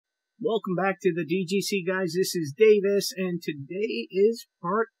Welcome back to the DGC, guys. This is Davis, and today is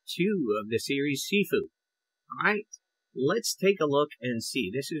part 2 of the series Sifu. Alright, let's take a look and see.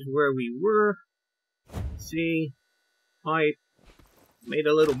 This is where we were. See, I made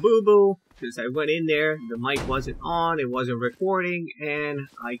a little boo-boo, because I went in there, the mic wasn't on, it wasn't recording, and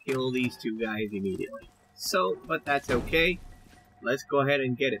I killed these two guys immediately. So, but that's okay. Let's go ahead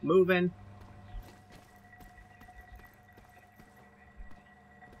and get it moving.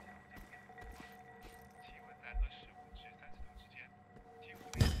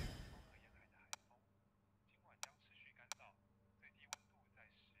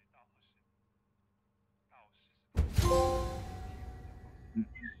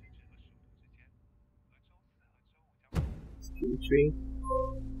 Skill tree.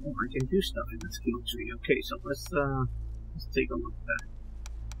 Oh, I can do stuff in the skill tree. Okay, so let's take a look at that.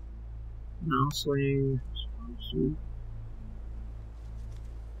 Mouse swing,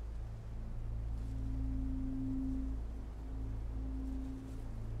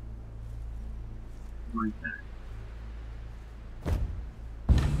 like that.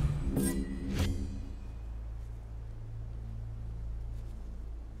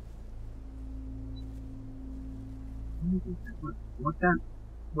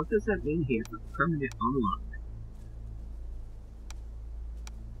 What does that mean here? A permanent unlock.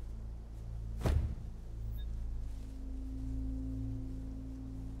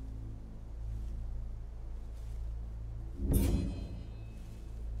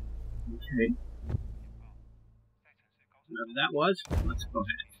 Okay. Whatever that was, let's go ahead.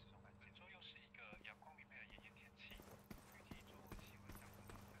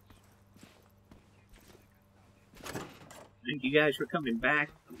 Thank you guys for coming back.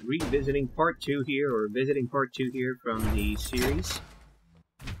 I'm revisiting part 2 here, or visiting part 2 here from the series.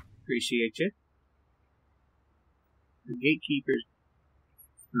 Appreciate you. The gatekeepers.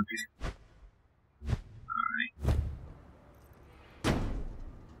 Okay. Alright.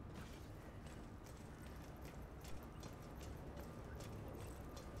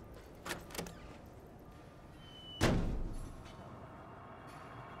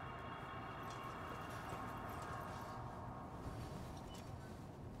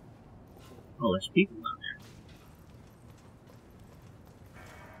 Oh, there's people out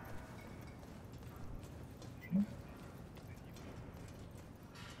there.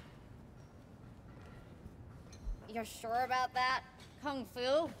 You're sure about that? Kung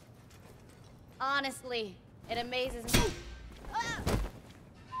Fu? Honestly, it amazes me.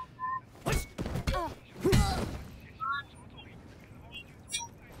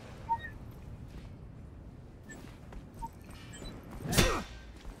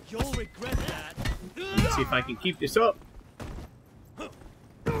 You'll regret that. Let's see if I can keep this up.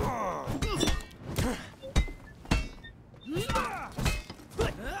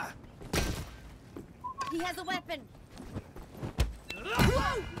 He has a weapon.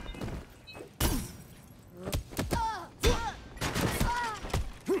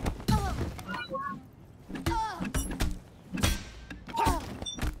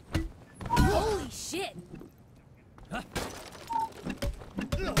 Holy shit!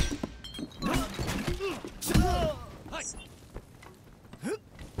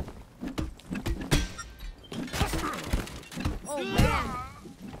 Oh man!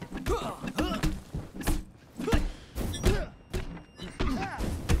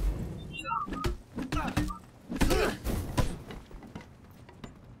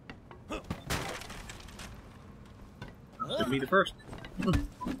 Give me the first.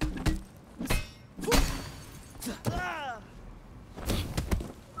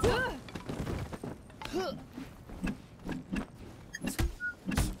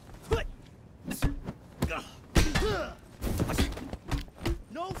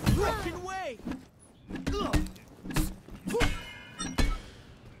 No freaking way!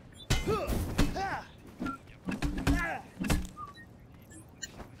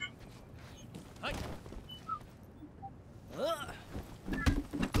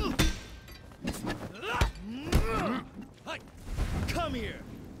 Come here!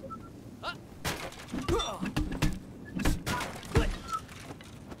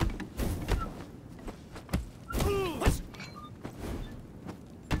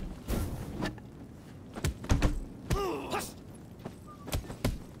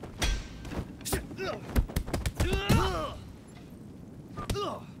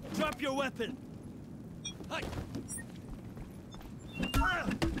 Drop your weapon!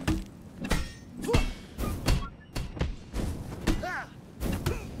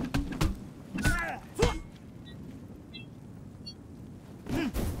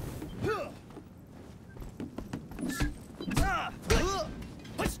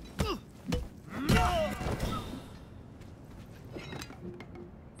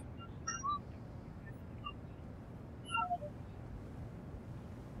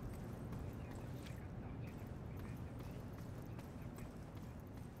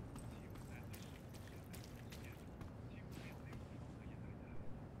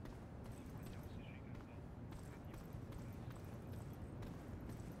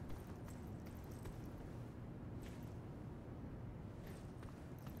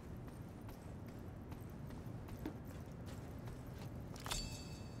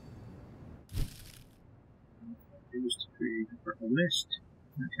 Mist.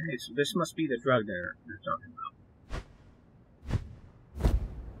 Okay, so this must be the drug they're talking about.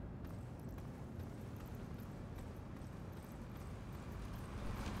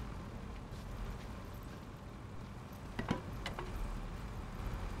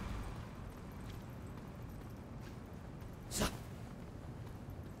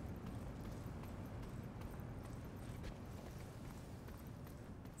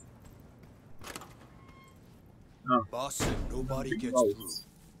 Oh. Boss said nobody gets Oh. through.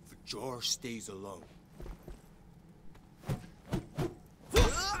 For George stays alone.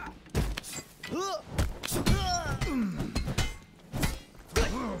 Ooh,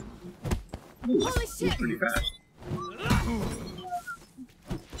 Holy shit! pretty fast.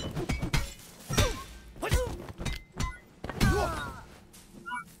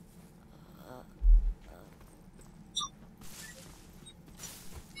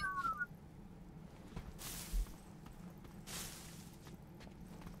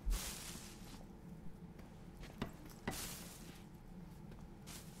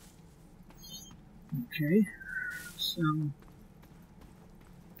 Okay, so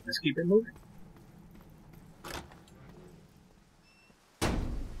let's keep it moving.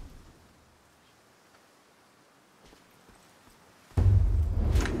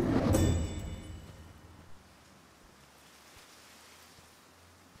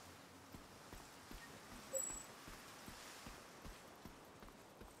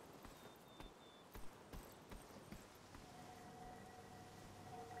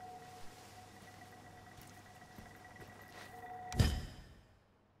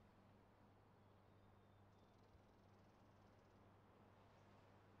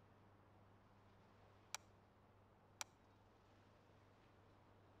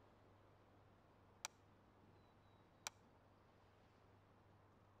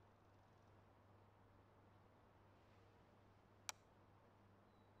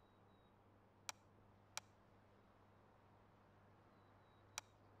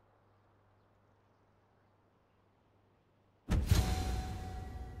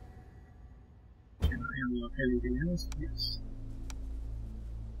 Can I unlock anything else? Yes.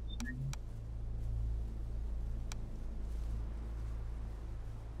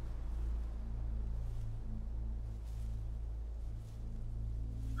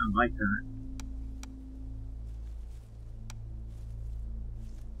 I like that.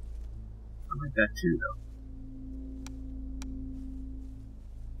 I like that too, though.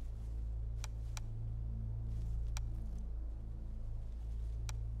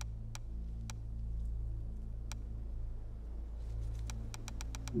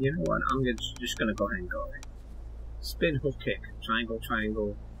 You know what? I'm just gonna go ahead and go. Spin, hook, kick, triangle,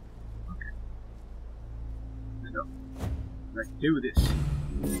 triangle. Okay. Let's go. Let's do this.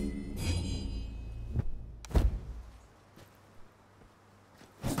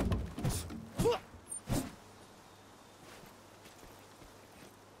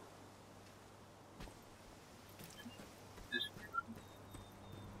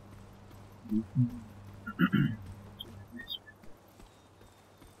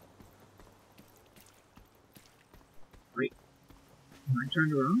 Wait, am I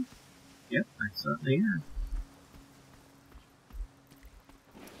turned around? Yep, I certainly am.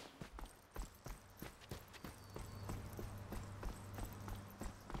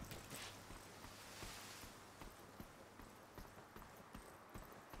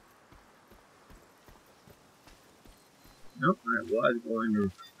 Nope, I was going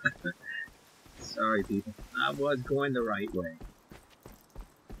to... Sorry, people. I was going the right way.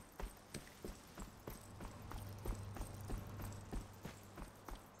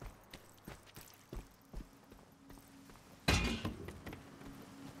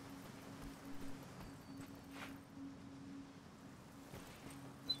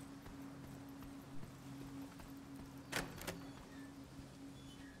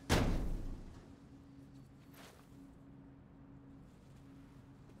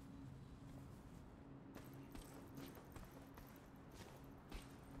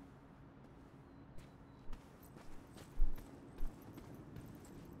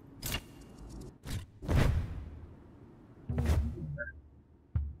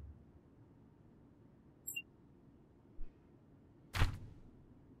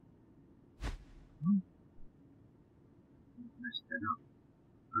 Messed that up.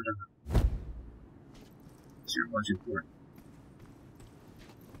 I don't know. Sure was important.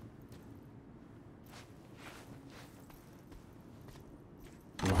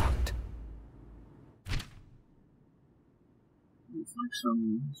 Locked. It's like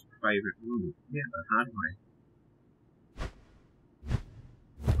some private room. Yeah, but how do I...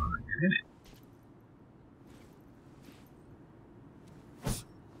 Okay.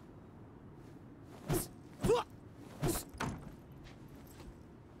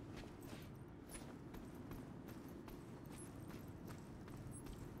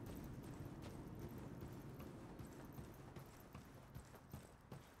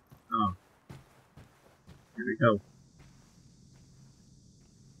 Here we go.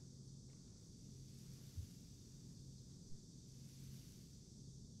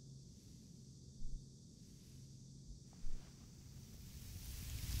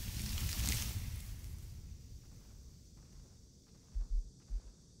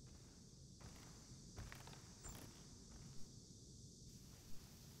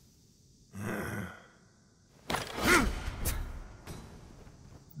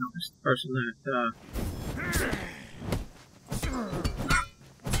 This is the person that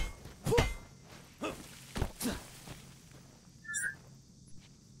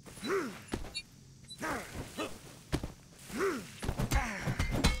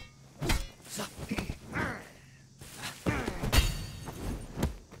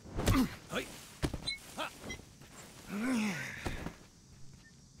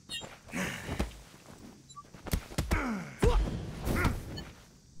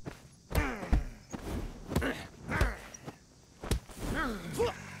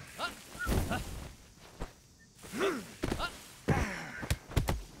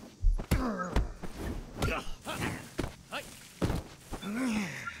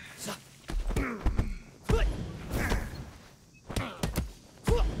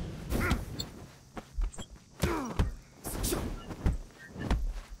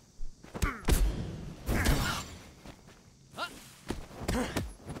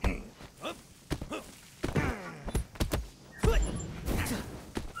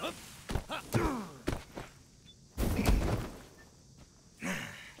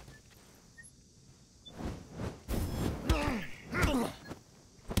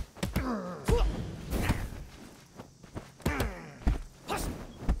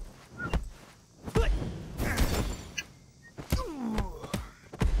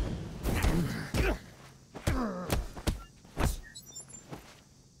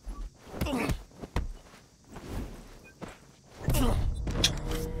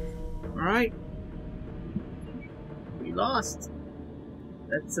Alright. We lost.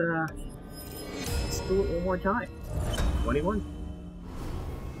 Let's do it one more time. 21.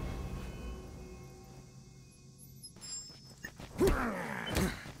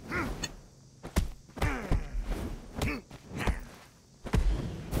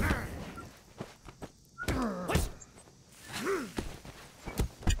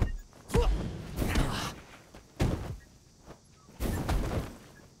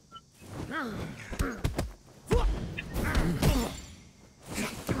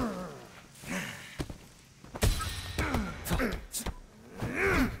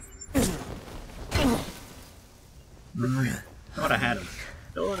 Thought I had him.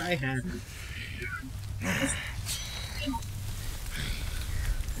 Thought I had him.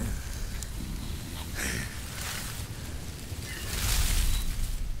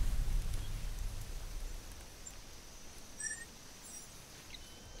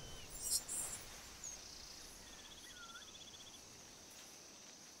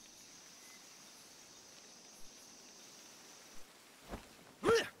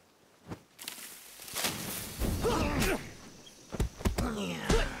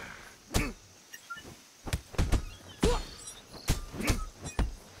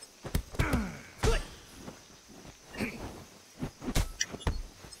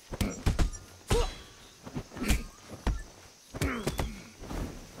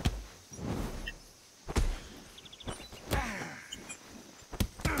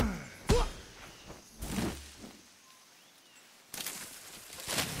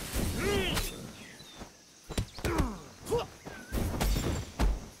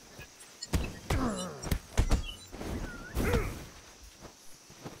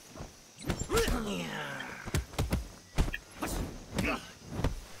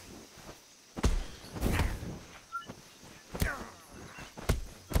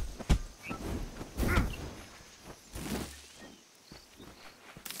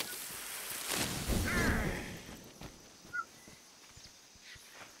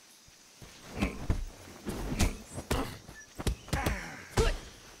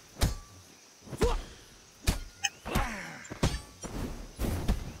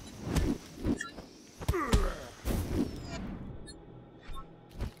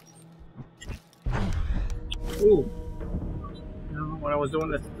 Ooh. No, what I was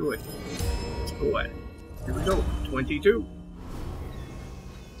doing, let's do it. Let's go at it. Here we go. 22.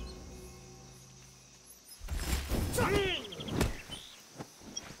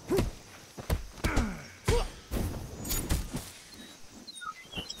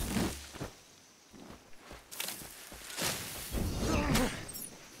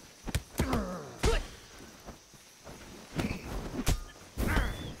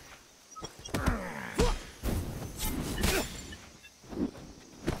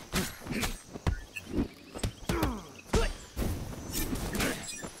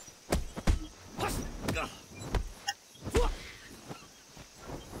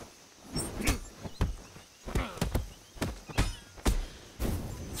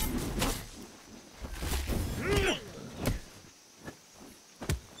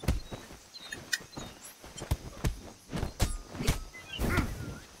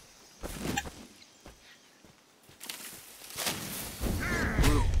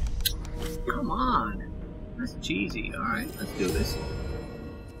 Come on. That's cheesy. Alright, let's do this.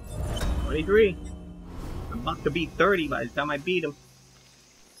 23. I'm about to beat 30 by the time I beat him.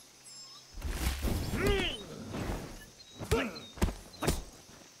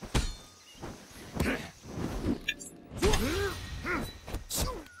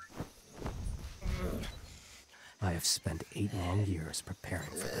 I have spent 8 long years preparing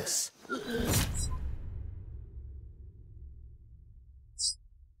for this.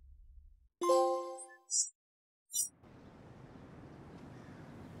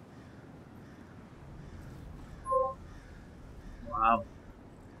 Wow.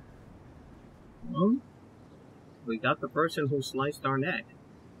 Well, we got the person who sliced our neck.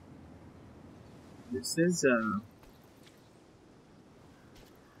 This is,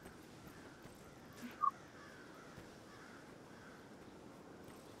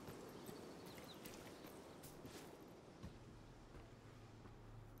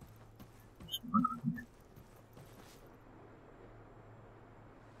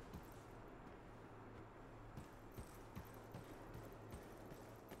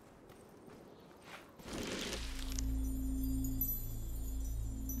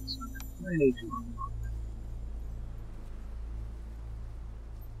 way too long.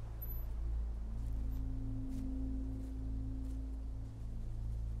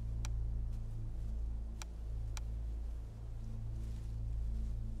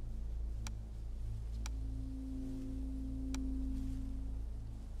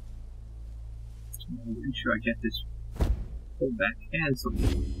 Make sure I get this pulled back canceled.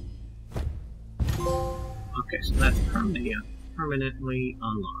 Okay, so that's permanently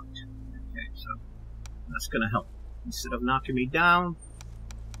unlocked. Okay, so that's gonna help. Instead of knocking me down,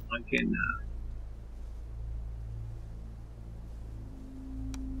 I can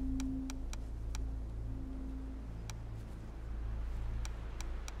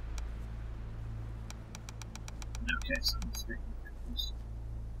okay, so let's take this.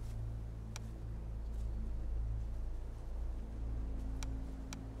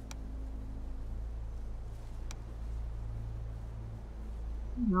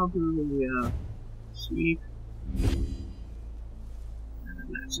 I'll do the sweep. And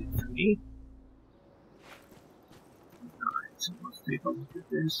that's it for me. Alright, so let's take a look at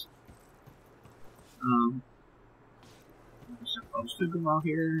this. I'm supposed to go out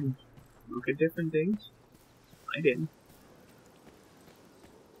here and look at different things. I didn't.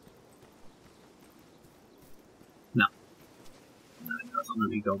 No. No, it doesn't let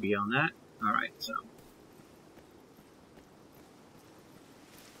me go beyond that. Alright, so.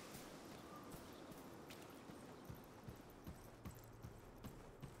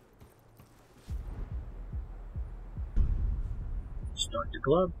 Start the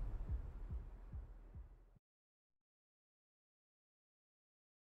club.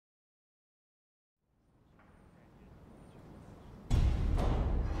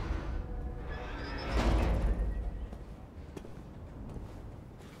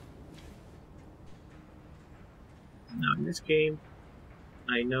 Now in this game,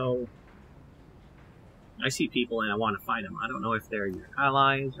 I know I see people and I want to fight them. I don't know if they're your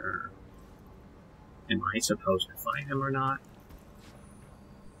allies or am I supposed to fight them or not.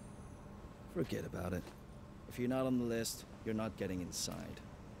 Forget about it. If you're not on the list, you're not getting inside.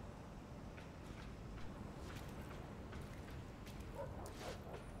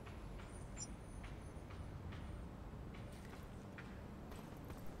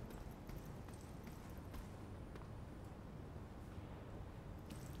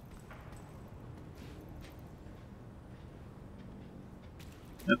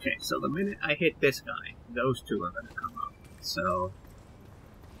 Okay, so the minute I hit this guy, those two are going to come up. So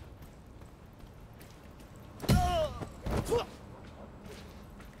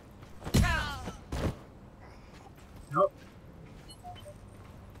nope.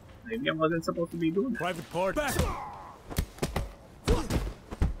 Maybe I wasn't supposed to be doing that. Private part. Back.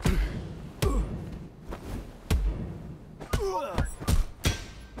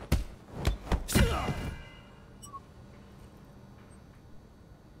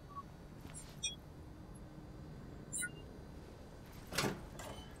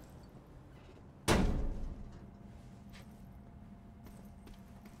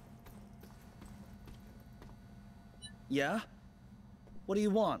 Yeah? What do you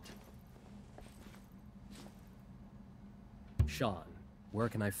want? Sean, where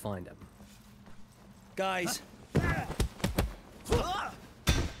can I find him? Guys!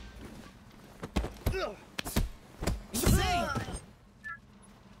 Insane!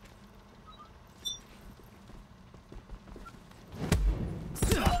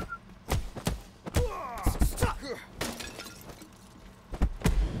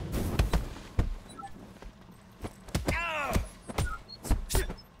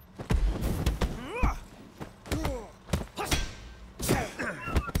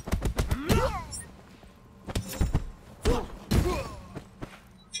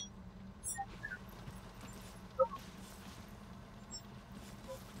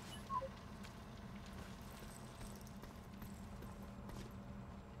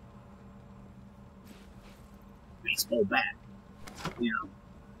 full bat. You know,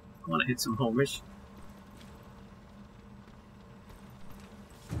 I want to hit some homers.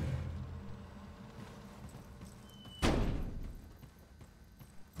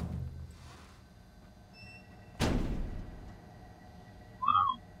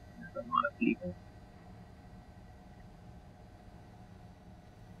 Wow, there's a lot of people.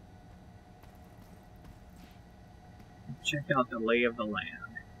 Check out the lay of the land.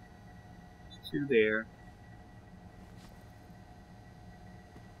 There's two there.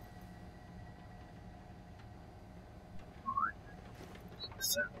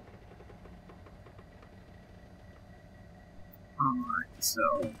 Alright, so.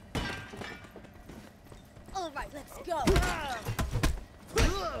 Alright, let's go.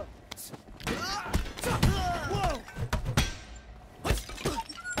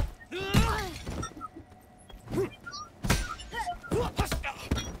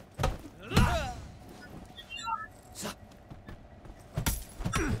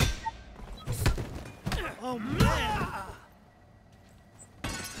 Oh man!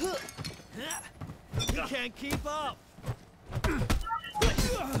 You can't keep up.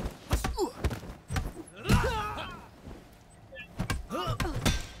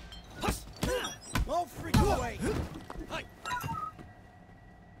 Oh, freaking way!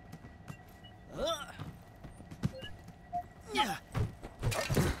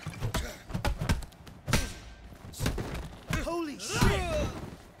 Holy shit!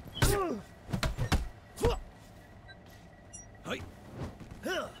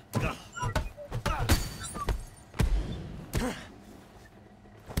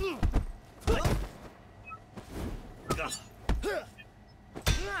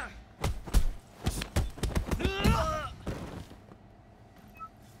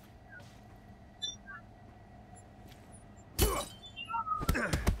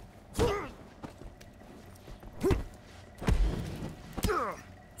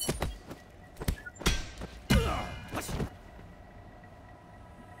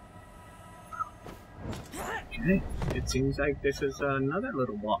 Okay, it seems like this is another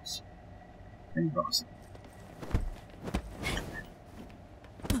little boss. Hey, boss.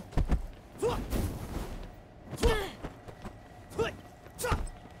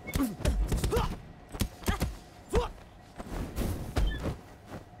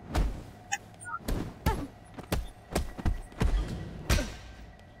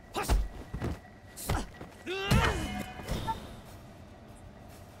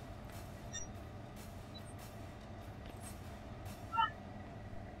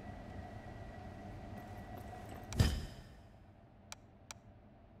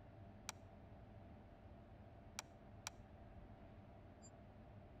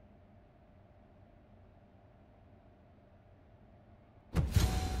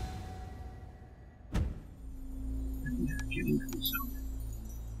 Getting through some.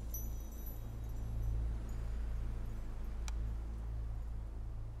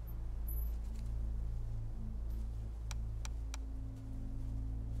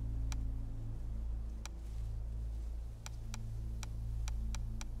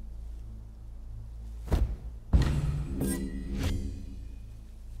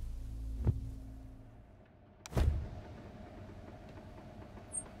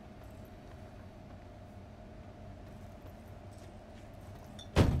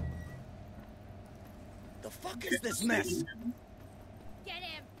 The fuck is this mess? Get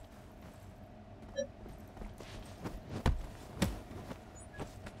him!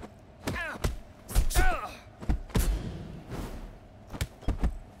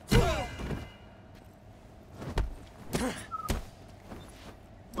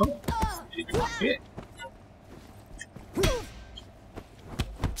 Oh, she got hit.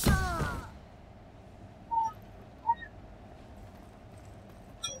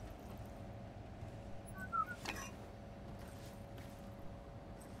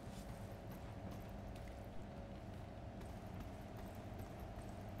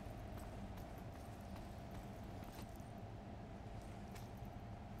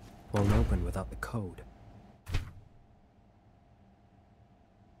 Won't open without the code.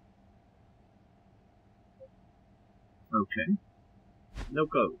 Okay. No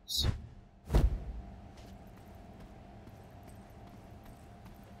codes.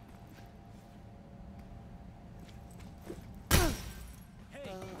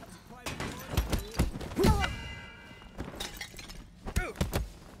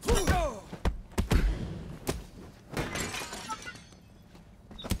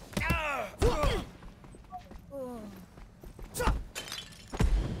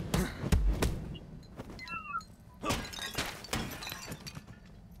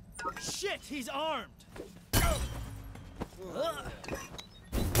 Shit, he's armed!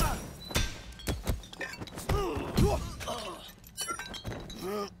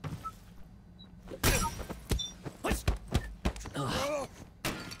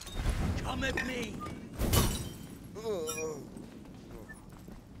 Come at me.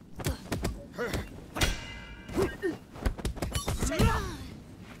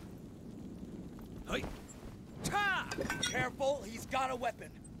 Hey. Careful, he's got a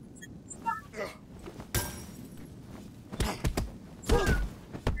weapon.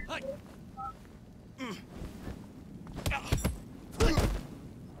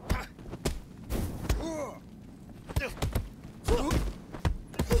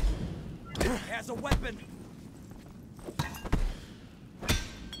 Has a weapon.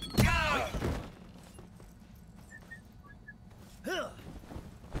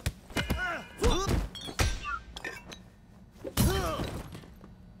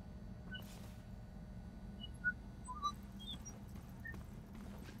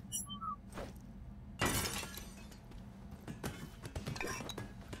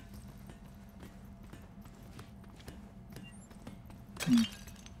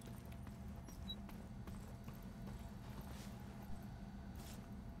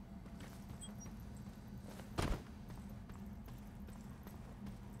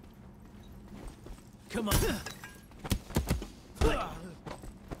 Come on.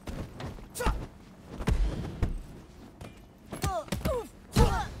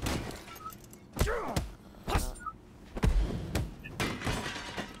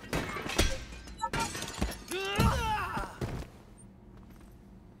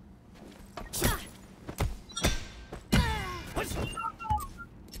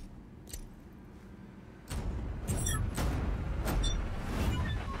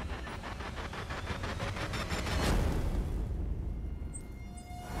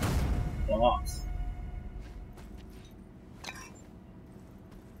 Boss.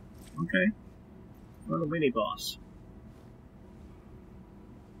 Okay. Well, mini boss.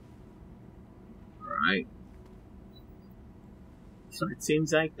 Alright. So it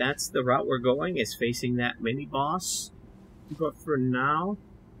seems like that's the route we're going, is facing that mini boss. But for now,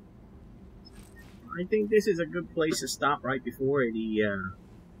 I think this is a good place to stop right before the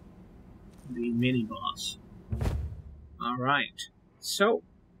mini boss. Alright. So,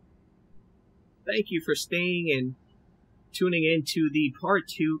 thank you for staying and tuning into the part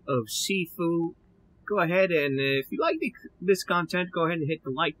 2 of Sifu. Go ahead and if you like this content, go ahead and hit the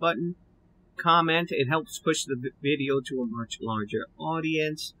like button. Comment. It helps push the video to a much larger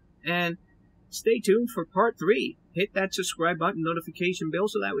audience. And stay tuned for part 3. Hit that subscribe button, notification bell,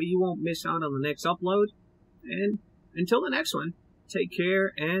 so that way you won't miss out on the next upload. And until the next one, take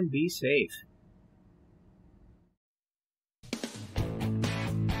care and be safe.